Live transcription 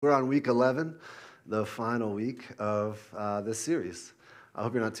We're on week 11, the final week of this series. I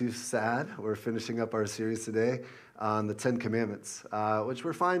hope you're not too sad. We're finishing up our series today on the Ten Commandments, which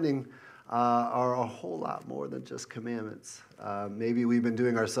we're finding are a whole lot more than just commandments. Maybe we've been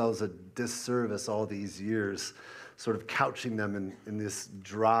doing ourselves a disservice all these years, sort of couching them in this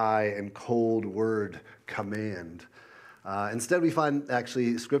dry and cold word, command. Instead, we find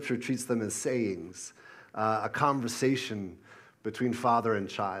actually Scripture treats them as sayings, a conversation between father and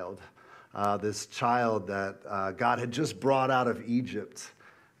child. This child that God had just brought out of Egypt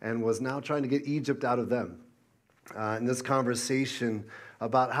and was now trying to get Egypt out of them. In this conversation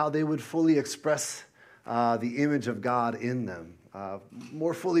about how they would fully express the image of God in them,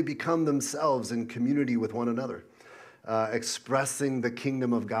 more fully become themselves in community with one another, expressing the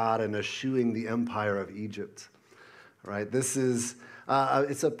kingdom of God and eschewing the empire of Egypt. Right? This is,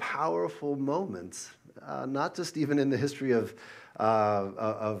 it's a powerful moment. Not just even in the history of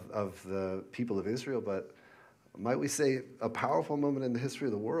the people of Israel, but might we say a powerful moment in the history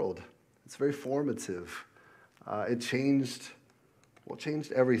of the world. It's very formative. It changed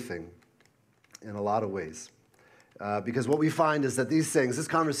everything in a lot of ways. Because what we find is that these things, this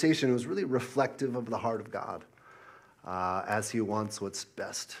conversation was really reflective of the heart of God as he wants what's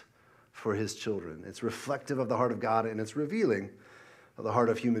best for his children. It's reflective of the heart of God, and it's revealing of the heart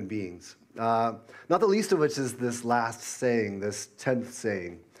of human beings. Not the least of which is this last saying, this 10th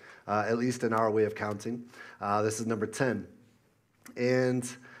saying, at least in our way of counting. This is number 10. And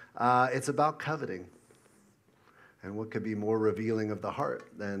it's about coveting. And what could be more revealing of the heart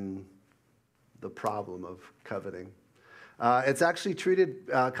than the problem of coveting? It's actually treated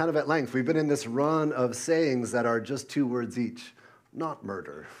kind of at length. We've been in this run of sayings that are just 2 words each. Not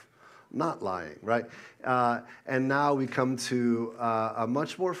murder. Not lying, right? And now we come to a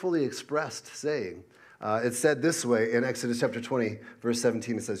much more fully expressed saying. It's said this way in Exodus chapter 20, verse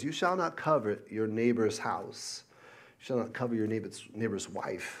 17. It says, "You shall not covet your neighbor's house. You shall not covet your neighbor's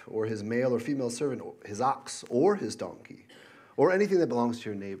wife, or his male or female servant, or his ox, or his donkey, or anything that belongs to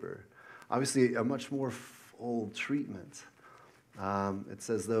your neighbor." Obviously, a much more full treatment. It's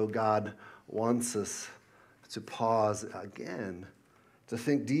as though God wants us to pause again, to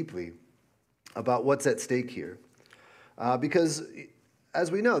think deeply about what's at stake here. Because,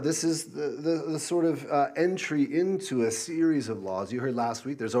 as we know, this is the sort of entry into a series of laws. You heard last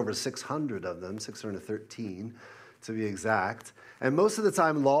week, there's over 600 of them, 613 to be exact. And most of the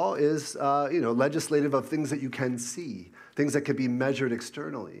time, law is legislative of things that you can see, things that could be measured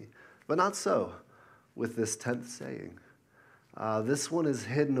externally. But not so with this 10th saying. This one is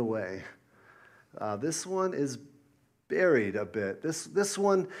hidden away. This one is buried a bit. This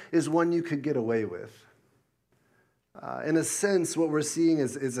one is one you could get away with. In a sense, what we're seeing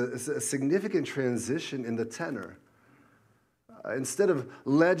is a significant transition in the tenor. Instead of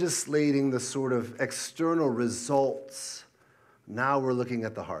legislating the sort of external results, now we're looking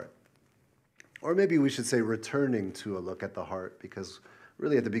at the heart. Or maybe we should say returning to a look at the heart, because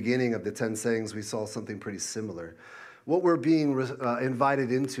really at the beginning of the 10 sayings, we saw something pretty similar. What we're being invited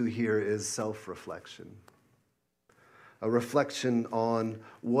into here is self-reflection. A reflection on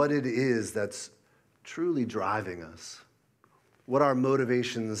what it is that's truly driving us, what our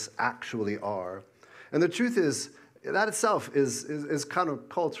motivations actually are. And the truth is, that itself is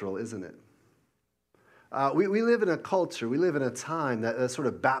countercultural, isn't it? We live in a culture, we live in a time that sort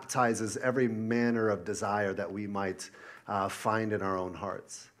of baptizes every manner of desire that we might find in our own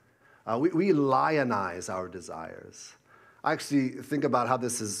hearts. We lionize our desires. I actually think about how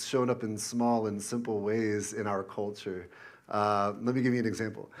this has shown up in small and simple ways in our culture. Let me give you an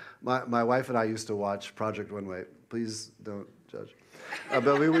example. My wife and I used to watch Project Runway. Please don't judge.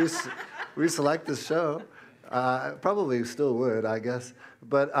 But we used to like this show. Probably still would, I guess.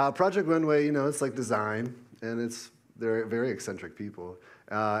 But Project Runway, it's like design, and they're very eccentric people,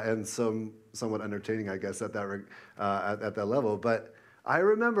 and somewhat entertaining, I guess, at that level. But I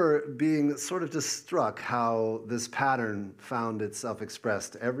remember being sort of just struck how this pattern found itself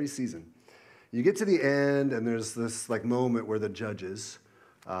expressed every season. You get to the end, and there's this moment where the judges,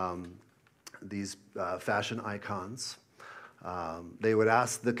 these fashion icons, they would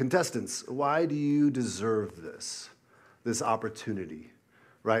ask the contestants, "Why do you deserve this opportunity?"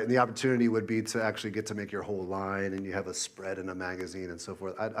 Right? And the opportunity would be to actually get to make your whole line, and you have a spread in a magazine and so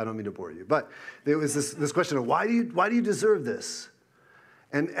forth. I don't mean to bore you, but there was this question of why do you deserve this?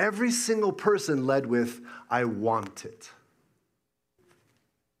 And every single person led with, "I want it."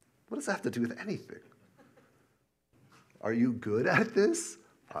 What does that have to do with anything? Are you good at this?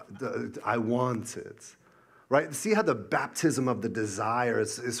 I want it. Right? See how the baptism of the desire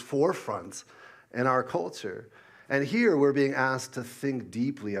is forefront in our culture. And here we're being asked to think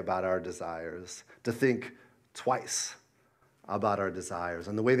deeply about our desires, to think twice about our desires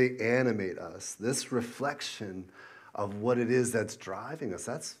and the way they animate us. This reflection of what it is that's driving us,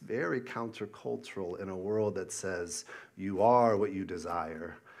 that's very countercultural in a world that says you are what you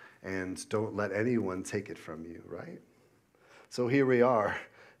desire and don't let anyone take it from you, right? So here we are,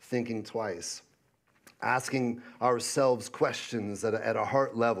 thinking twice, asking ourselves questions at a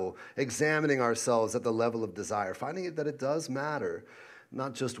heart level, examining ourselves at the level of desire, finding that it does matter,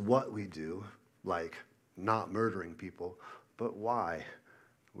 not just what we do, like not murdering people, but why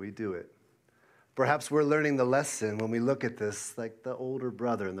we do it. Perhaps we're learning the lesson when we look at this like the older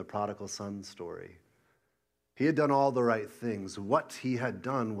brother in the prodigal son story. He had done all the right things. What he had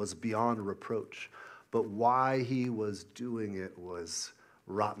done was beyond reproach, but why he was doing it was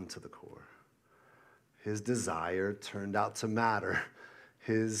rotten to the core. His desire turned out to matter.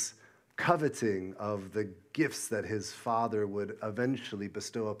 His coveting of the gifts that his father would eventually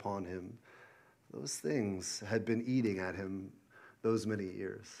bestow upon him, those things had been eating at him those many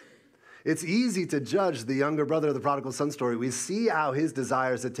years. It's easy to judge the younger brother of the prodigal son story. We see how his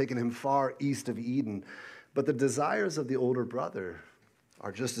desires had taken him far east of Eden, but the desires of the older brother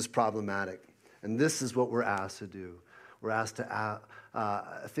are just as problematic. And this is what we're asked to do. We're asked to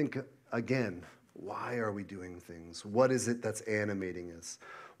think again, why are we doing things? What is it that's animating us?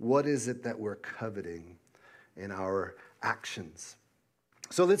 What is it that we're coveting in our actions?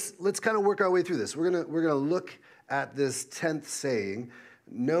 So let's kind of work our way through this. We're gonna look at this 10th saying,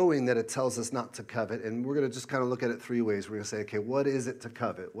 knowing that it tells us not to covet, and we're going to just kind of look at it three ways. We're going to say, okay, what is it to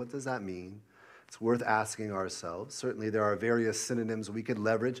covet? What does that mean? It's worth asking ourselves. Certainly there are various synonyms we could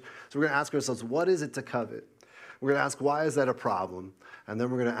leverage. So we're going to ask ourselves, what is it to covet? We're going to ask, why is that a problem? And then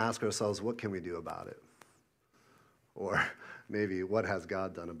we're going to ask ourselves, what can we do about it? Or maybe, what has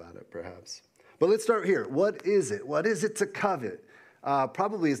God done about it, perhaps? But let's start here. What is it? What is it to covet?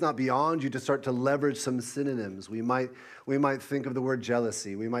 Probably it's not beyond you to start to leverage some synonyms. We might think of the word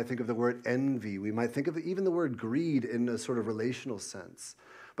jealousy. We might think of the word envy. We might think of even the word greed in a sort of relational sense.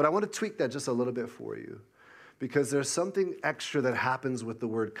 But I want to tweak that just a little bit for you, because there's something extra that happens with the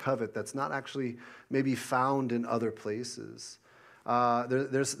word covet that's not actually maybe found in other places.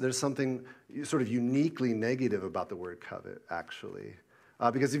 There's something sort of uniquely negative about the word covet, actually.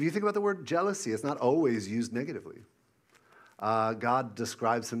 Because if you think about the word jealousy, it's not always used negatively. God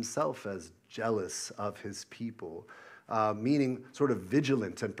describes himself as jealous of his people, meaning sort of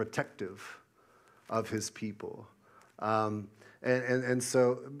vigilant and protective of his people. And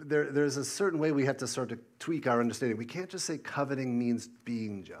so there's a certain way we have to start to tweak our understanding. We can't just say coveting means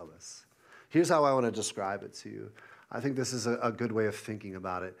being jealous. Here's how I want to describe it to you. I think this is a good way of thinking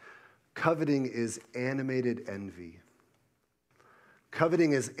about it. Coveting is animated envy.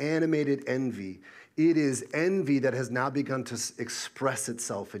 Coveting is animated envy. It is envy that has now begun to express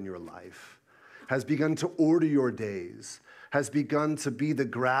itself in your life, has begun to order your days, has begun to be the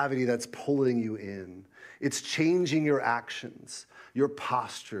gravity that's pulling you in. It's changing your actions, your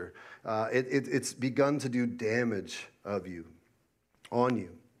posture. It's begun to do damage on you.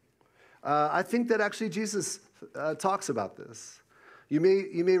 I think that actually Jesus talks about this. You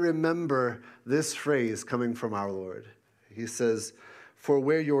may remember this phrase coming from our Lord. He says, "For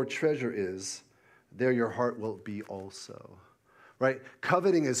where your treasure is, there your heart will be also." Right?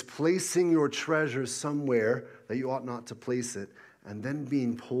 Coveting is placing your treasure somewhere that you ought not to place it, and then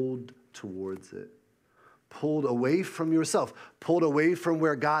being pulled towards it. Pulled away from yourself, pulled away from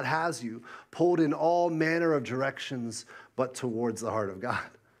where God has you, pulled in all manner of directions, but towards the heart of God.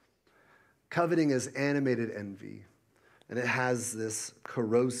 Coveting is animated envy, and it has this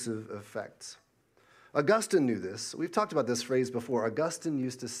corrosive effect. Augustine knew this. We've talked about this phrase before. Augustine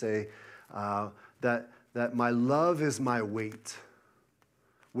used to say that my love is my weight.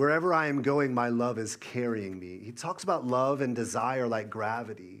 Wherever I am going, my love is carrying me. He talks about love and desire like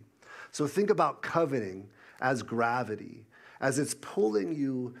gravity. So think about coveting as gravity, as it's pulling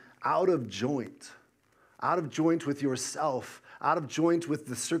you out of joint with yourself, out of joint with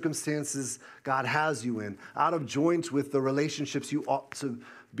the circumstances God has you in, out of joint with the relationships you ought to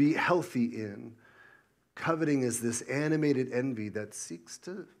be healthy in. Coveting is this animated envy that seeks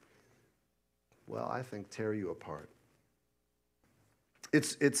to, well, I think, tear you apart.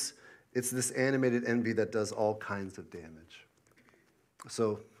 It's this animated envy that does all kinds of damage.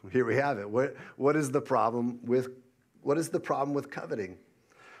 So here we have it. What is the problem with coveting?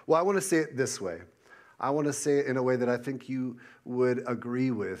 Well, I want to say it this way. I want to say it in a way that I think you would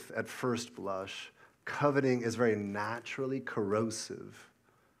agree with at first blush. Coveting is very naturally corrosive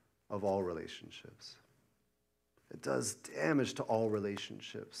of all relationships. It does damage to all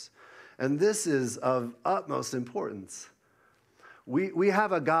relationships. And this is of utmost importance. We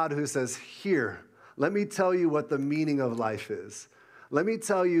have a God who says, here, let me tell you what the meaning of life is. Let me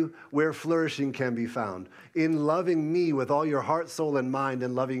tell you where flourishing can be found. In loving me with all your heart, soul, and mind,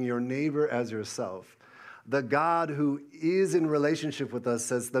 and loving your neighbor as yourself. The God who is in relationship with us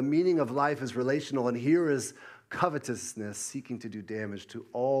says the meaning of life is relational, and here is covetousness seeking to do damage to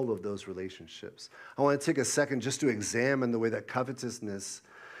all of those relationships. I want to take a second just to examine the way that covetousness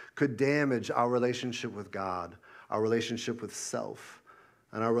could damage our relationship with God, our relationship with self,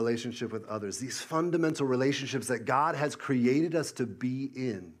 and our relationship with others. These fundamental relationships that God has created us to be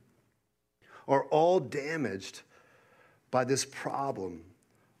in are all damaged by this problem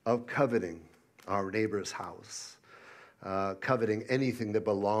of coveting our neighbor's house, coveting anything that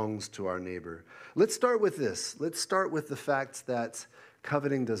belongs to our neighbor. Let's start with this. Let's start with the fact that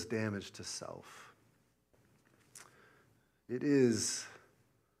coveting does damage to self. It is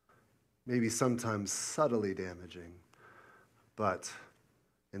maybe sometimes subtly damaging, but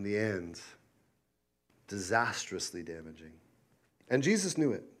in the end, disastrously damaging. And Jesus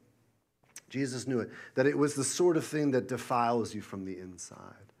knew it. Jesus knew it, that it was the sort of thing that defiles you from the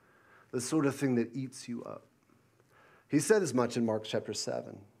inside, the sort of thing that eats you up. He said as much in Mark chapter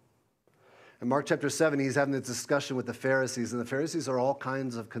 7. In Mark chapter 7, he's having this discussion with the Pharisees, and the Pharisees are all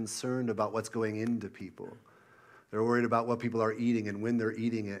kinds of concerned about what's going into people. They're worried about what people are eating and when they're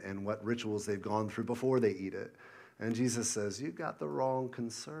eating it and what rituals they've gone through before they eat it. And Jesus says, you've got the wrong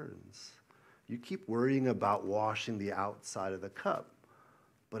concerns. You keep worrying about washing the outside of the cup,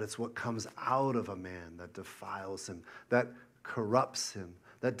 but it's what comes out of a man that defiles him, that corrupts him,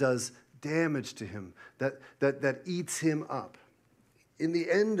 that does damage to him, that eats him up. In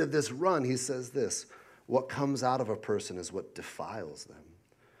the end of this run, he says this, what comes out of a person is what defiles them.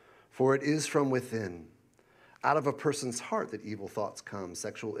 For it is from within, out of a person's heart that evil thoughts come,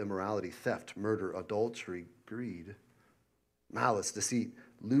 sexual immorality, theft, murder, adultery, greed, malice, deceit,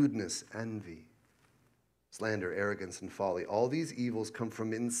 lewdness, envy, slander, arrogance, and folly. All these evils come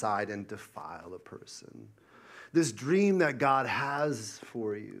from inside and defile a person. This dream that God has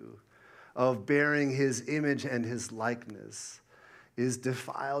for you of bearing his image and his likeness is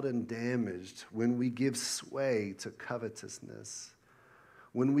defiled and damaged when we give sway to covetousness.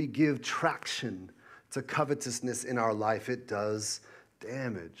 When we give traction to covetousness in our life, it does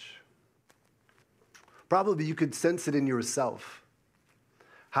damage. Probably you could sense it in yourself,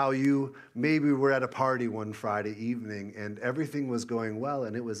 how you maybe were at a party one Friday evening and everything was going well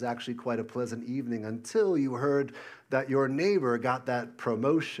and it was actually quite a pleasant evening until you heard that your neighbor got that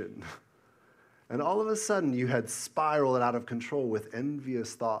promotion. And all of a sudden you had spiraled out of control with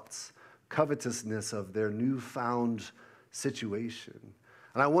envious thoughts, covetousness of their newfound situation.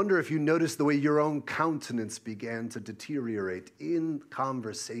 And I wonder if you noticed the way your own countenance began to deteriorate in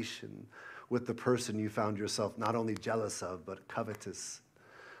conversation with the person you found yourself not only jealous of, but covetous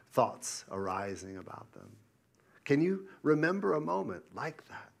thoughts arising about them. Can you remember a moment like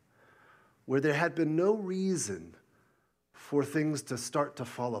that, where there had been no reason for things to start to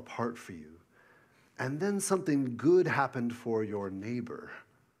fall apart for you, and then something good happened for your neighbor,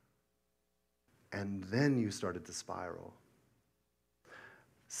 and then you started to spiral?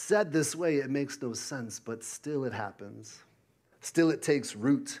 Said this way, it makes no sense, but still it happens. Still it takes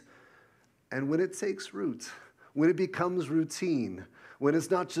root. And when it takes root, when it becomes routine, when it's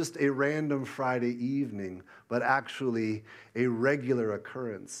not just a random Friday evening, but actually a regular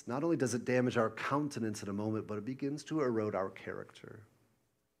occurrence, not only does it damage our countenance in a moment, but it begins to erode our character.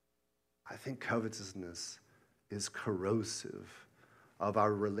 I think covetousness is corrosive of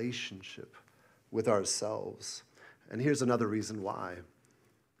our relationship with ourselves. And here's another reason why.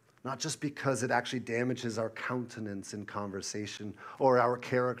 Not just because it actually damages our countenance in conversation or our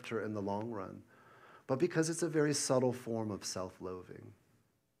character in the long run, but because it's a very subtle form of self-loathing.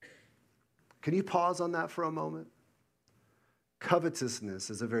 Can you pause on that for a moment? Covetousness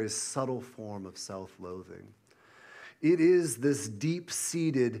is a very subtle form of self-loathing. It is this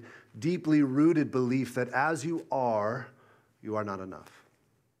deep-seated, deeply rooted belief that as you are not enough.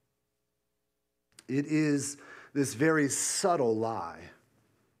 It is this very subtle lie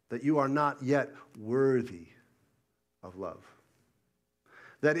that you are not yet worthy of love.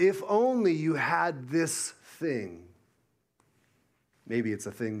 That if only you had this thing, maybe it's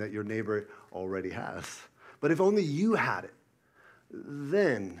a thing that your neighbor already has, but if only you had it,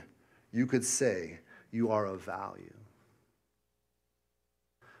 then you could say you are of value.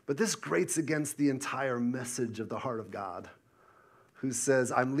 But this grates against the entire message of the heart of God, who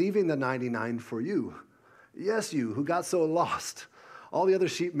says, I'm leaving the 99 for you. Yes, you, who got so lost. All the other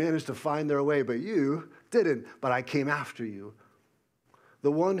sheep managed to find their way, but you didn't, but I came after you.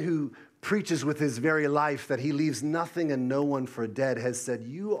 the one who preaches with his very life that he leaves nothing and no one for dead, has said,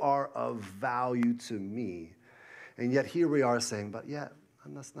 you are of value to me. And yet here we are saying, but yet,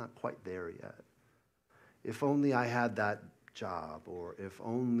 I'm just not quite there yet. If only I had that job, or if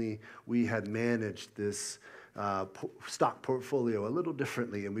only we had managed this stock portfolio a little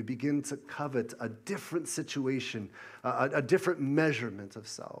differently, and we begin to covet a different situation, a different measurement of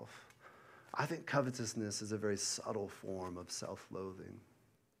self. I think covetousness is a very subtle form of self-loathing.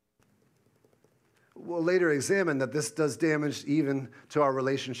 We'll later examine that this does damage even to our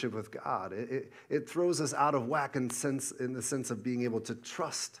relationship with God. It throws us out of whack in the sense of being able to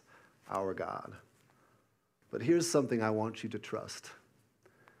trust our God. But here's something I want you to trust.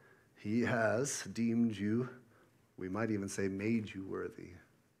 He has deemed you, we might even say made you worthy.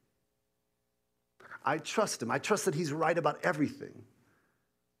 I trust him. I trust that he's right about everything.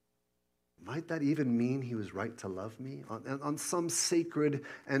 Might that even mean he was right to love me? On some sacred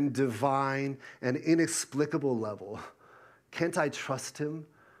and divine and inexplicable level, can't I trust him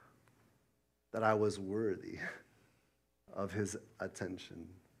that I was worthy of his attention,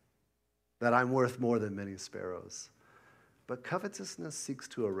 that I'm worth more than many sparrows? But covetousness seeks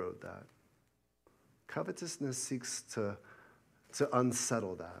to erode that. Covetousness seeks to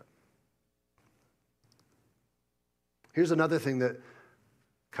unsettle that. Here's another thing that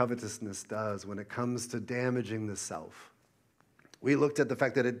covetousness does when it comes to damaging the self. We looked at the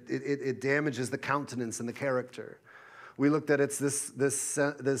fact that it damages the countenance and the character. We looked at it's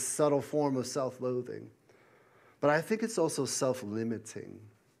this subtle form of self-loathing. But I think it's also self-limiting.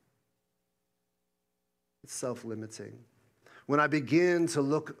 It's self-limiting. When I begin to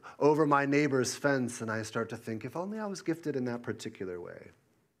look over my neighbor's fence and I start to think, if only I was gifted in that particular way.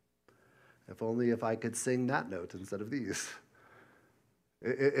 If only if I could sing that note instead of these.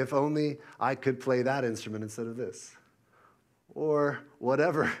 If only I could play that instrument instead of this. Or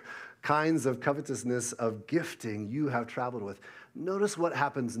whatever kinds of covetousness of gifting you have traveled with. Notice what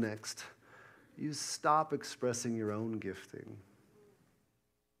happens next. You stop expressing your own gifting.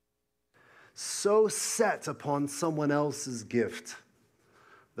 So set upon someone else's gift,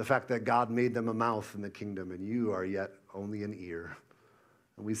 the fact that God made them a mouth in the kingdom and you are yet only an ear.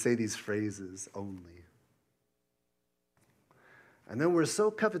 And we say these phrases only. And then we're so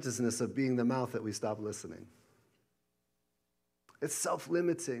covetousness of being the mouth that we stop listening. It's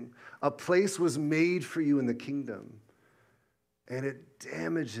self-limiting. A place was made for you in the kingdom, and it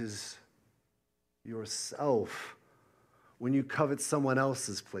damages yourself when you covet someone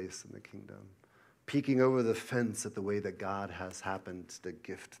else's place in the kingdom, peeking over the fence at the way that God has happened to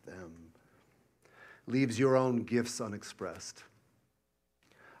gift them. Leaves your own gifts unexpressed.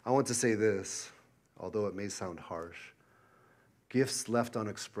 I want to say this, although it may sound harsh. Gifts left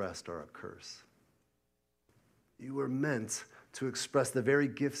unexpressed are a curse. You were meant to express the very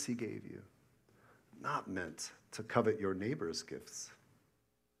gifts he gave you, not meant to covet your neighbor's gifts.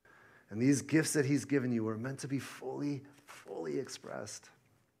 And these gifts that he's given you were meant to be fully expressed.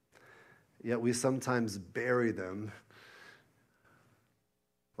 Yet we sometimes bury them,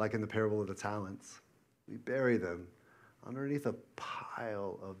 like in the parable of the talents. We bury them underneath a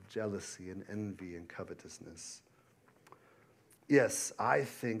pile of jealousy and envy and covetousness. Yes, I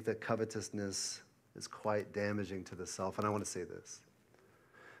think that covetousness is quite damaging to the self, and I want to say this,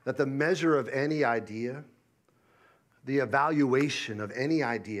 that the measure of any idea, the evaluation of any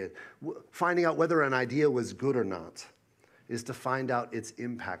idea, finding out whether an idea was good or not, is to find out its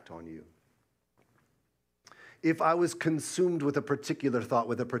impact on you. If I was consumed with a particular thought,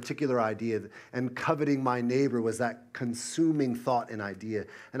 with a particular idea, and coveting my neighbor was that consuming thought and idea,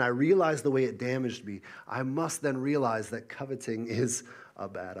 and I realized the way it damaged me, I must then realize that coveting is a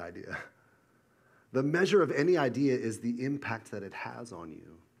bad idea. The measure of any idea is the impact that it has on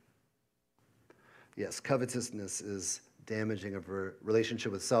you. Yes, covetousness is damaging of a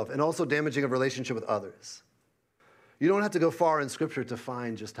relationship with self, and also damaging of a relationship with others. You don't have to go far in Scripture to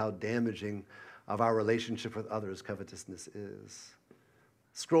find just how damaging of our relationship with others covetousness is.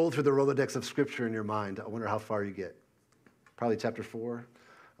 Scroll through the Rolodex of Scripture in your mind. I wonder how far you get. Probably chapter 4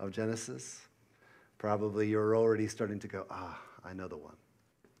 of Genesis. Probably you're already starting to go, I know the one.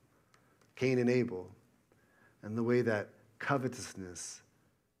 Cain and Abel, and the way that covetousness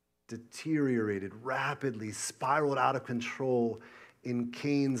deteriorated rapidly, spiraled out of control in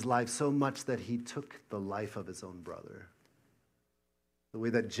Cain's life so much that he took the life of his own brother. The way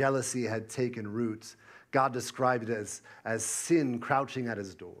that jealousy had taken root, God described it as sin crouching at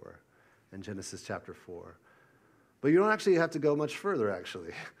his door in Genesis chapter 4. But you don't actually have to go much further,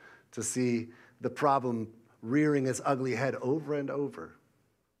 actually, to see the problem rearing its ugly head over and over.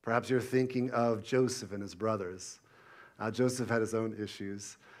 Perhaps you're thinking of Joseph and his brothers. Joseph had his own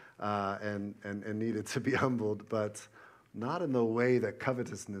issues and needed to be humbled, but not in the way that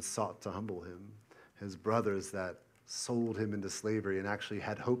covetousness sought to humble him. His brothers that sold him into slavery and actually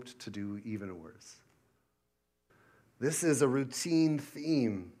had hoped to do even worse. This is a routine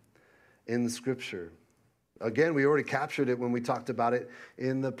theme in Scripture. Again, we already captured it when we talked about it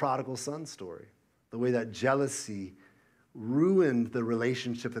in the prodigal son story. The way that jealousy ruined the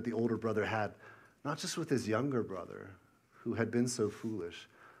relationship that the older brother had, not just with his younger brother, who had been so foolish,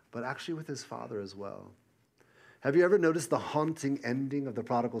 but actually with his father as well. Have you ever noticed the haunting ending of the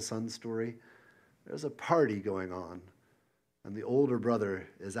prodigal son story? There's a party going on, and the older brother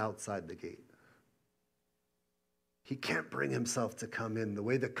is outside the gate. He can't bring himself to come in. The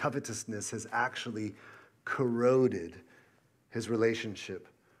way that covetousness has actually corroded his relationship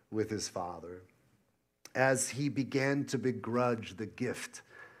with his father, as he began to begrudge the gift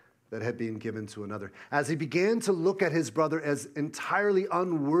that had been given to another, as he began to look at his brother as entirely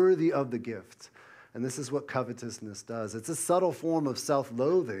unworthy of the gift. And this is what covetousness does. It's a subtle form of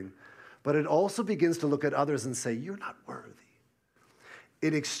self-loathing, but it also begins to look at others and say, you're not worthy.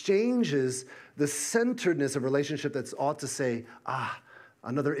 It exchanges the centeredness of relationship that ought to say,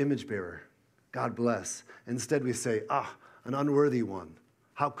 another image bearer, God bless. Instead we say, an unworthy one.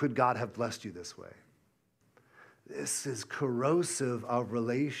 How could God have blessed you this way? This is corrosive of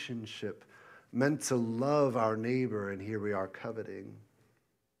relationship, meant to love our neighbor, and here we are coveting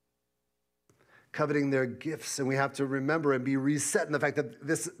their gifts. And we have to remember and be reset in the fact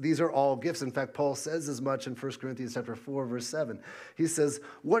that these are all gifts. In fact, Paul says as much in 1 Corinthians chapter 4, verse 7. He says,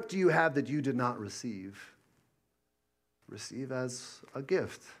 what do you have that you did not receive? Receive as a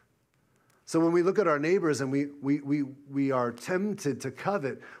gift. So when we look at our neighbors and we are tempted to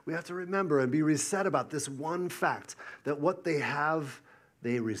covet, we have to remember and be reset about this one fact, that what they have,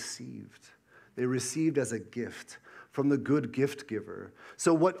 they received. They received as a gift from the good gift giver.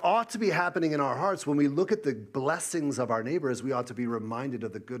 So what ought to be happening in our hearts when we look at the blessings of our neighbors, we ought to be reminded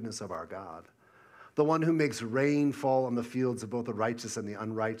of the goodness of our God, the one who makes rain fall on the fields of both the righteous and the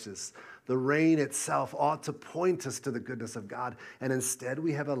unrighteous. The rain itself ought to point us to the goodness of God, and instead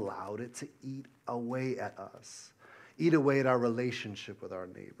we have allowed it to eat away at us, eat away at our relationship with our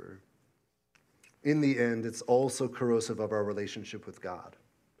neighbor. In the end, it's also corrosive of our relationship with God.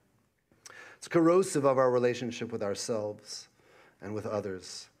 It's corrosive of our relationship with ourselves and with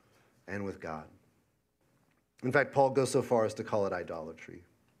others and with God. In fact, Paul goes so far as to call it idolatry.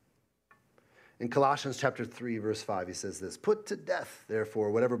 In Colossians chapter 3, verse 5, he says this, put to death, therefore,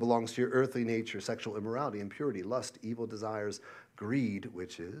 whatever belongs to your earthly nature, sexual immorality, impurity, lust, evil desires, greed,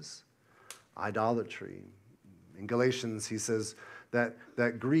 which is idolatry. In Galatians, he says that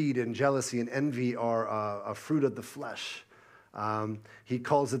greed and jealousy and envy are a fruit of the flesh. He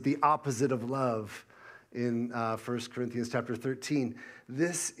calls it the opposite of love in 1 Corinthians chapter 13.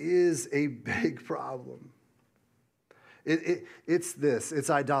 This is a big problem. It's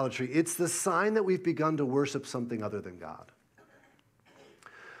idolatry. It's the sign that we've begun to worship something other than God.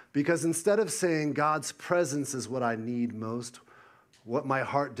 Because instead of saying God's presence is what I need most, what my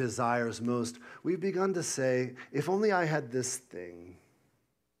heart desires most, we've begun to say, if only I had this thing.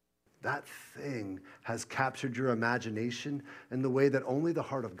 That thing has captured your imagination in the way that only the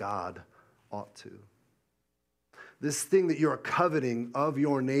heart of God ought to. This thing that you're coveting of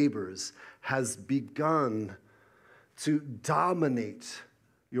your neighbors has begun to dominate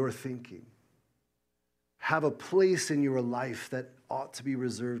your thinking, have a place in your life that ought to be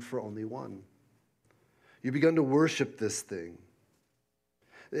reserved for only one. You've begun to worship this thing.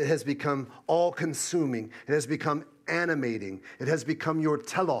 It has become all-consuming. It has become animating. It has become your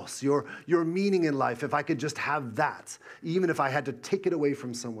telos, your meaning in life. If I could just have that, even if I had to take it away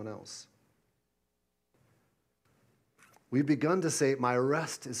from someone else. We've begun to say, my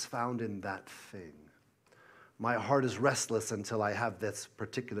rest is found in that thing. My heart is restless until I have this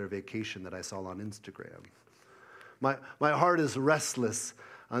particular vacation that I saw on Instagram. My heart is restless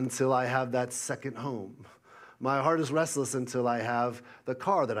until I have that second home. My heart is restless until I have the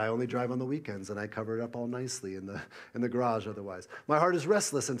car that I only drive on the weekends and I cover it up all nicely in the garage otherwise. My heart is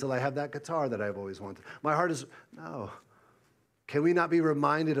restless until I have that guitar that I've always wanted. No. Can we not be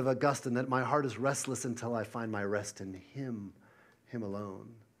reminded of Augustine that my heart is restless until I find my rest in him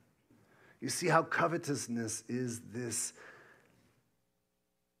alone? You see how covetousness is this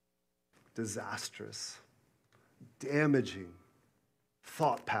disastrous, damaging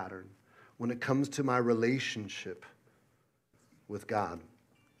thought pattern when it comes to my relationship with God.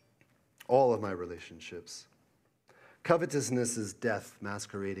 All of my relationships. Covetousness is death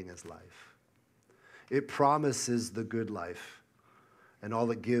masquerading as life. It promises the good life, and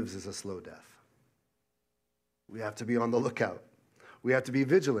all it gives is a slow death. We have to be on the lookout. We have to be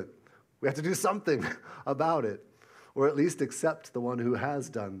vigilant. We have to do something about it, or at least accept the one who has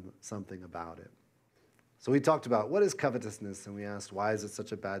done something about it. So we talked about what is covetousness, and we asked, why is it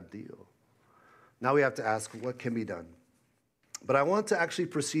such a bad deal? Now we have to ask, what can be done? But I want to actually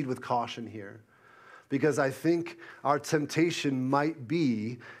proceed with caution here, because I think our temptation might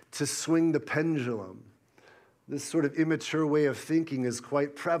be to swing the pendulum. This sort of immature way of thinking is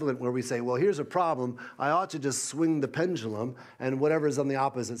quite prevalent, where we say, well, here's a problem. I ought to just swing the pendulum, and whatever's on the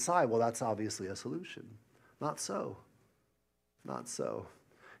opposite side, well, that's obviously a solution. Not so. Not so.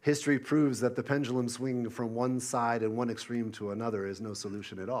 History proves that the pendulum swinging from one side and one extreme to another is no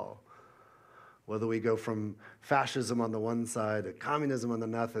solution at all. Whether we go from fascism on the one side to communism on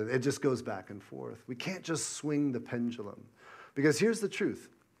the other, it just goes back and forth. We can't just swing the pendulum. Because here's the truth.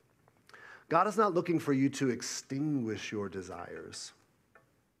 God is not looking for you to extinguish your desires.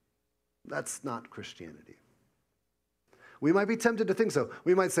 That's not Christianity. We might be tempted to think so.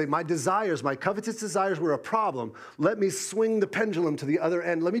 We might say, my desires, my covetous desires were a problem. Let me swing the pendulum to the other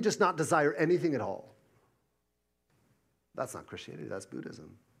end. Let me just not desire anything at all. That's not Christianity. That's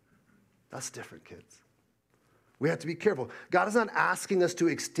Buddhism. That's different, kids. We have to be careful. God is not asking us to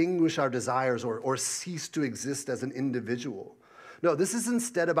extinguish our desires or cease to exist as an individual. No, this is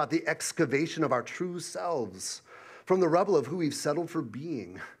instead about the excavation of our true selves from the rubble of who we've settled for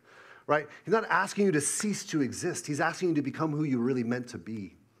being, right? He's not asking you to cease to exist. He's asking you to become who you're really meant to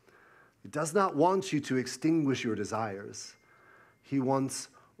be. He does not want you to extinguish your desires. He wants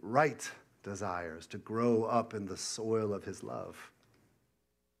right desires to grow up in the soil of his love.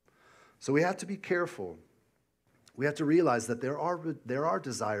 So we have to be careful. We have to realize that there are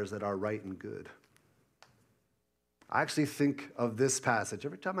desires that are right and good. I actually think of this passage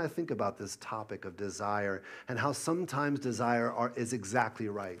every time I think about this topic of desire and how sometimes desire is exactly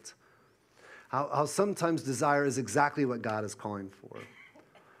right. How sometimes desire is exactly what God is calling for.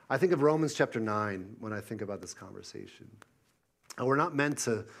 I think of Romans chapter 9 when I think about this conversation. And we're not meant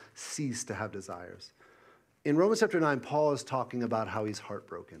to cease to have desires. In Romans chapter 9, Paul is talking about how he's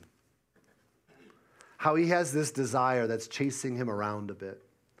heartbroken. How he has this desire that's chasing him around a bit,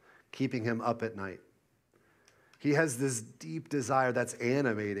 keeping him up at night. He has this deep desire that's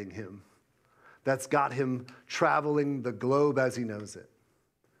animating him, that's got him traveling the globe as he knows it.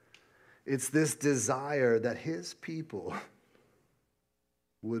 It's this desire that his people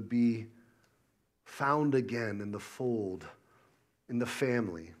would be found again in the fold, in the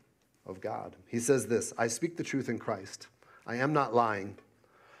family of God. He says this, I speak the truth in Christ. I am not lying.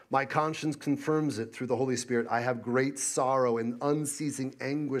 My conscience confirms it through the Holy Spirit. I have great sorrow and unceasing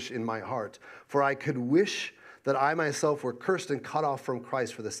anguish in my heart, for I could wish that I myself were cursed and cut off from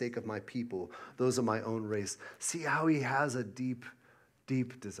Christ for the sake of my people, those of my own race. See how he has a deep,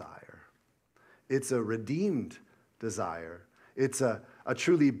 deep desire. It's a redeemed desire. It's a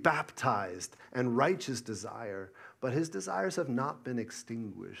truly baptized and righteous desire, but his desires have not been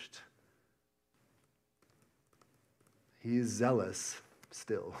extinguished. He is zealous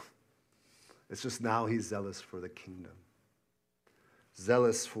still. It's just now he's zealous for the kingdom.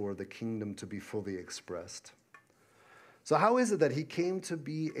 Zealous for the kingdom to be fully expressed. So how is it that he came to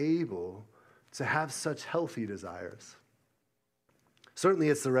be able to have such healthy desires? Certainly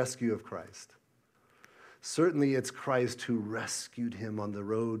it's the rescue of Christ. Certainly it's Christ who rescued him on the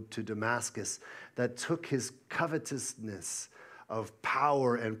road to Damascus, that took his covetousness of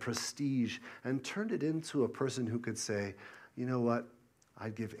power and prestige and turned it into a person who could say, you know what?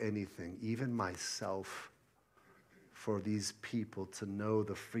 I'd give anything, even myself, for these people to know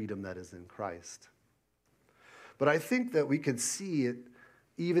the freedom that is in Christ. But I think that we could see it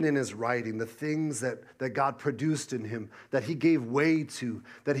even in his writing, the things that God produced in him, that he gave way to,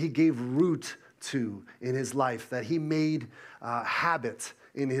 that he gave root to in his life, that he made habit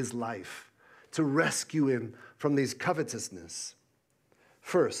in his life to rescue him from these covetousness.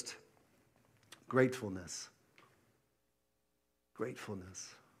 First, gratefulness.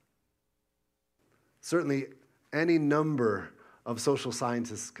 Gratefulness. Certainly, any number of social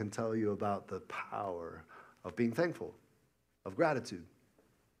scientists can tell you about the power of being thankful, of gratitude.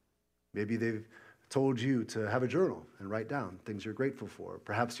 Maybe they've told you to have a journal and write down things you're grateful for.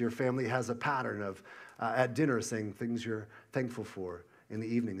 Perhaps your family has a pattern of at dinner saying things you're thankful for in the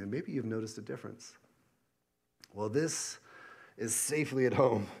evening, and maybe you've noticed a difference. Well, this is safely at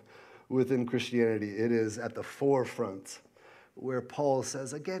home within Christianity. It is at the forefront where Paul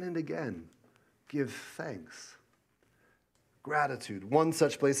says again and again, give thanks. Gratitude. One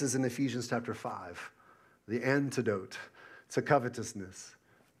such place is in Ephesians chapter 5. The antidote to covetousness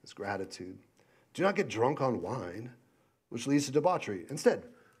is gratitude. Do not get drunk on wine, which leads to debauchery. Instead,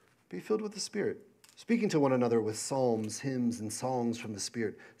 be filled with the Spirit, speaking to one another with psalms, hymns, and songs from the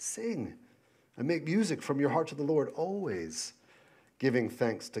Spirit. Sing and make music from your heart to the Lord, always giving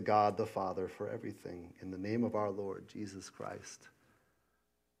thanks to God the Father for everything in the name of our Lord Jesus Christ.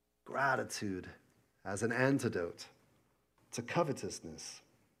 Gratitude as an antidote to covetousness.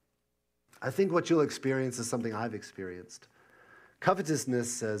 I think what you'll experience is something I've experienced.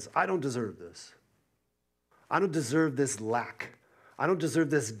 Covetousness says, I don't deserve this. I don't deserve this lack. I don't deserve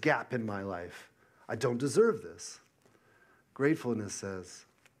this gap in my life. I don't deserve this. Gratefulness says,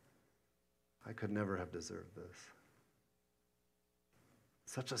 I could never have deserved this.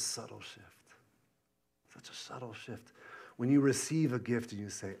 Such a subtle shift. Such a subtle shift. When you receive a gift and you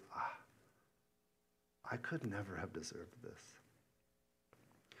say, I could never have deserved this.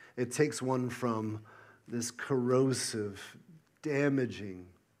 It takes one from this corrosive, damaging,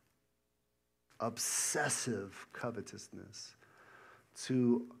 obsessive covetousness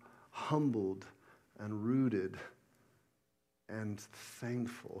to humbled and rooted and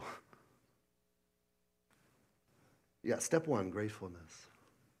thankful. Yeah, step one, gratefulness.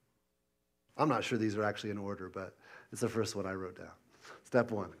 I'm not sure these are actually in order, but it's the first one I wrote down.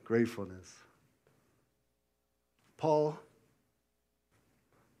 Step one, gratefulness. Paul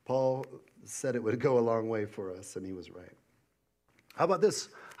said it would go a long way for us, and he was right. How about this?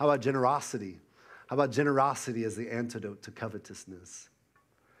 How about generosity? How about generosity as the antidote to covetousness?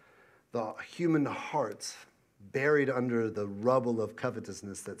 The human heart, buried under the rubble of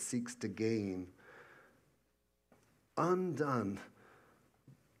covetousness that seeks to gain, undone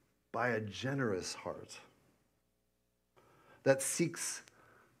by a generous heart that seeks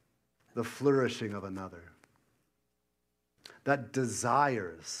the flourishing of another, that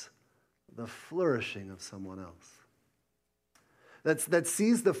desires the flourishing of someone else, that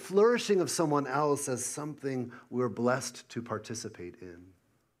sees the flourishing of someone else as something we're blessed to participate in.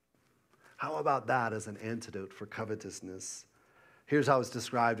 How about that as an antidote for covetousness? Here's how it's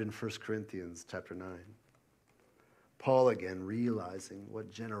described in 1 Corinthians chapter 9. Paul again realizing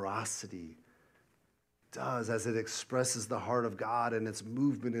what generosity does as it expresses the heart of God and its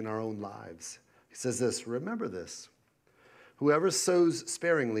movement in our own lives. He says this, remember this, whoever sows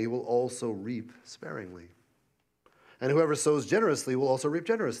sparingly will also reap sparingly. And whoever sows generously will also reap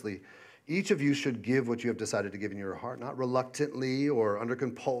generously. Each of you should give what you have decided to give in your heart, not reluctantly or under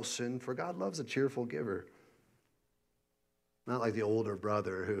compulsion, for God loves a cheerful giver. Not like the older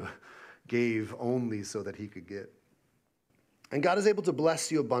brother who gave only so that he could get. And God is able to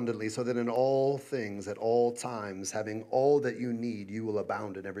bless you abundantly so that in all things, at all times, having all that you need, you will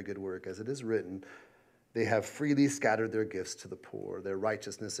abound in every good work. As it is written, they have freely scattered their gifts to the poor. Their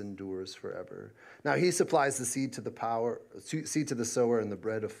righteousness endures forever. Now he supplies the seed to the sower, and the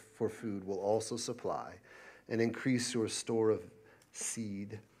bread for food will also supply and increase your store of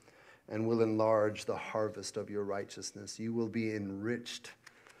seed and will enlarge the harvest of your righteousness. You will be enriched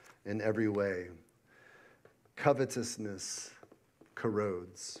in every way. Covetousness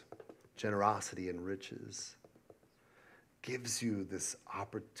corrodes, generosity enriches. Gives you this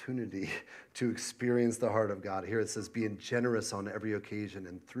opportunity to experience the heart of God. Here it says, being generous on every occasion,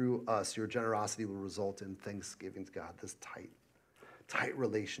 and through us, your generosity will result in thanksgiving to God. This tight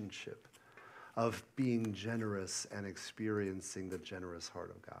relationship of being generous and experiencing the generous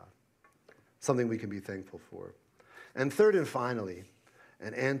heart of God. Something we can be thankful for. And third and finally,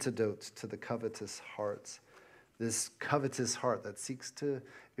 an antidote to the covetous hearts. This covetous heart that seeks to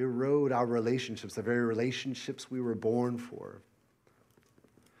erode our relationships, the very relationships we were born for.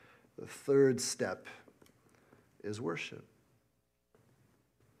 The third step is worship.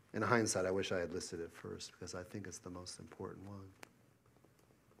 In hindsight, I wish I had listed it first because I think it's the most important one.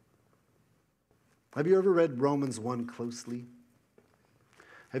 Have you ever read Romans 1 closely?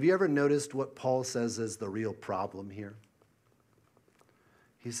 Have you ever noticed what Paul says is the real problem here?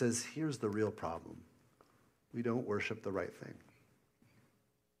 He says, here's the real problem. We don't worship the right thing.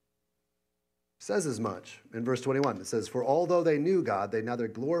 It says as much in verse 21. It says, for although they knew God, they neither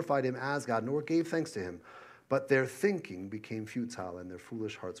glorified him as God nor gave thanks to him, but their thinking became futile and their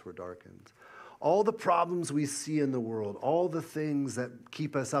foolish hearts were darkened. All the problems we see in the world, all the things that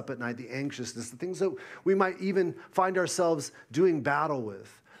keep us up at night, the anxiousness, the things that we might even find ourselves doing battle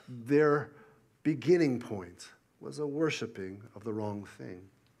with, their beginning point was a worshiping of the wrong thing.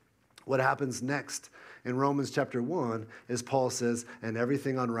 What happens next in Romans chapter 1 is Paul says, and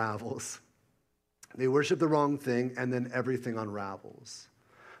everything unravels. They worship the wrong thing, and then everything unravels.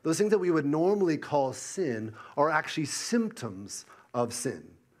 Those things that we would normally call sin are actually symptoms of sin.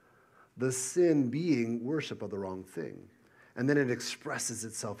 The sin being worship of the wrong thing. And then it expresses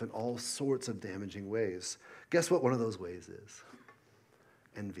itself in all sorts of damaging ways. Guess what one of those ways is?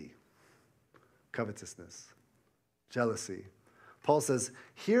 Envy. covetousness, jealousy. Paul says,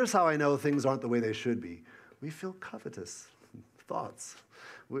 here's how I know things aren't the way they should be. We feel covetous thoughts.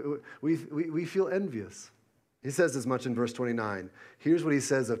 We feel envious. He says as much in verse 29. Here's what he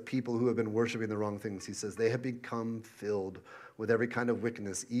says of people who have been worshiping the wrong things. He says, they have become filled with every kind of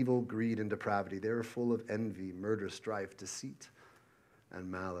wickedness, evil, greed, and depravity. They are full of envy, murder, strife, deceit,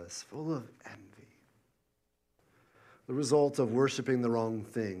 and malice. Full of envy. The result of worshiping the wrong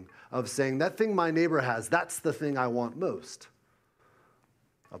thing, of saying, that thing my neighbor has, that's the thing I want most.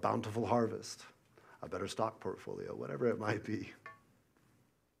 A bountiful harvest, a better stock portfolio, whatever it might be.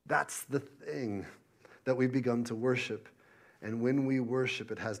 That's the thing that we've begun to worship. And when we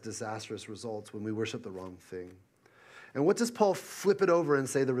worship, it has disastrous results when we worship the wrong thing. And what does Paul flip it over and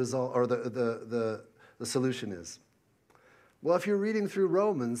say the result or the solution is? Well, if you're reading through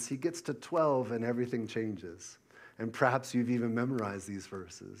Romans, he gets to 12 and everything changes. And perhaps you've even memorized these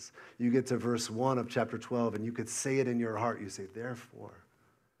verses. You get to verse 1 of chapter 12 and you could say it in your heart. You say, therefore,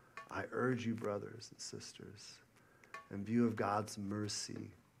 I urge you, brothers and sisters, in view of God's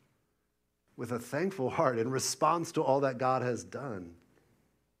mercy, with a thankful heart in response to all that God has done,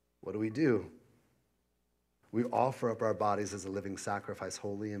 what do? We offer up our bodies as a living sacrifice,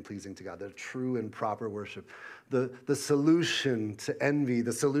 holy and pleasing to God, the true and proper worship. The solution to envy,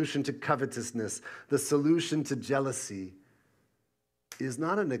 the solution to covetousness, the solution to jealousy is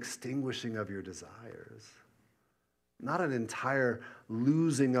not an extinguishing of your desires, not an entire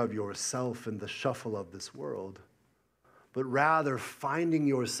losing of yourself in the shuffle of this world, but rather finding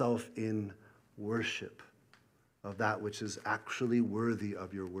yourself in worship of that which is actually worthy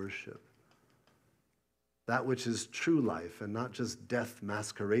of your worship. That which is true life and not just death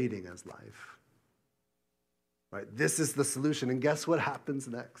masquerading as life. Right? This is the solution. And guess what happens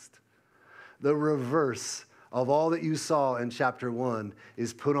next? The reverse of all that you saw in chapter 1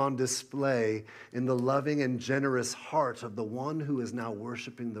 is put on display in the loving and generous heart of the one who is now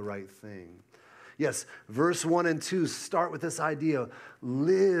worshiping the right thing. Yes, verse 1 and 2 start with this idea: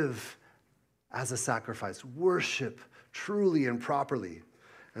 live as a sacrifice, worship truly and properly.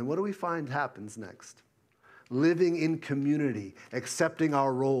 And what do we find happens next? Living in community, accepting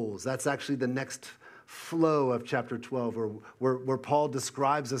our roles. That's actually the next flow of chapter 12, where Paul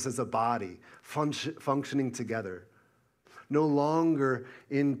describes us as a body, functioning together. No longer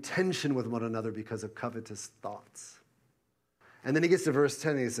in tension with one another because of covetous thoughts. And then he gets to verse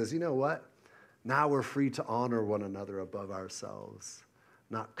 10 and he says, you know what? Now we're free to honor one another above ourselves,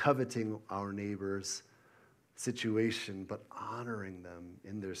 not coveting our neighbor's situation, but honoring them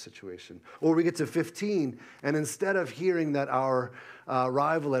in their situation. Or we get to 15, and instead of hearing that our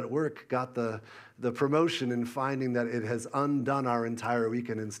rival at work got the promotion and finding that it has undone our entire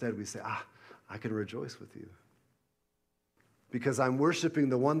weekend, instead we say, I can rejoice with you. Because I'm worshiping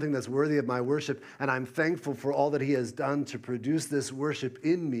the one thing that's worthy of my worship, and I'm thankful for all that he has done to produce this worship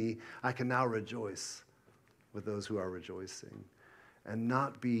in me, I can now rejoice with those who are rejoicing and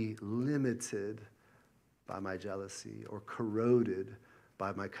not be limited by my jealousy or corroded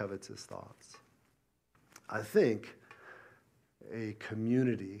by my covetous thoughts. I think a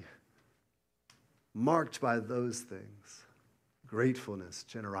community marked by those things, gratefulness,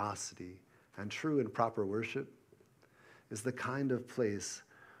 generosity, and true and proper worship, is the kind of place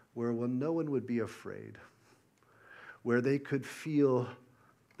where no one would be afraid, where they could feel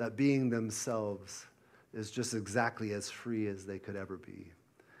that being themselves is just exactly as free as they could ever be.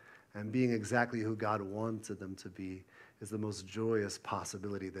 And being exactly who God wanted them to be is the most joyous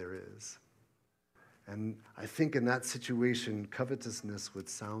possibility there is. And I think in that situation, covetousness would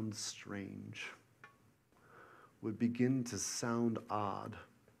sound strange, would begin to sound odd,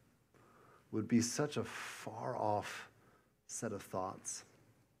 would be such a far-off set of thoughts,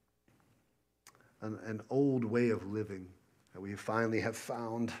 an old way of living that we finally have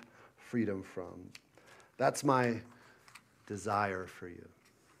found freedom from. That's my desire for you,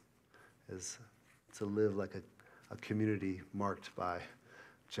 is to live like a community marked by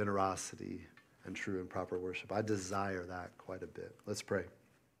generosity and true and proper worship. I desire that quite a bit. Let's pray.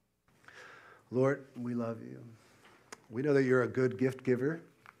 Lord, we love you. We know that you're a good gift giver.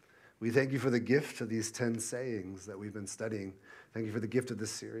 We thank you for the gift of these 10 sayings that we've been studying. Thank you for the gift of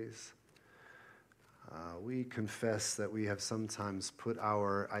this series. We confess that we have sometimes put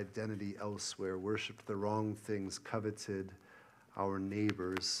our identity elsewhere, worshiped the wrong things, coveted our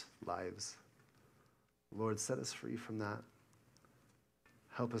neighbors' lives. Lord, set us free from that.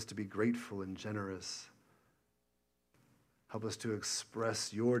 Help us to be grateful and generous. Help us to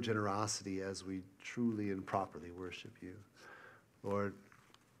express your generosity as we truly and properly worship you. Lord,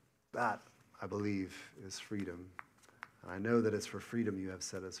 that, I believe, is freedom. And I know that it's for freedom you have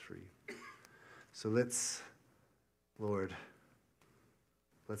set us free. So let's, Lord,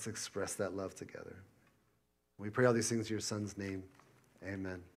 let's express that love together. We pray all these things in your Son's name. Amen.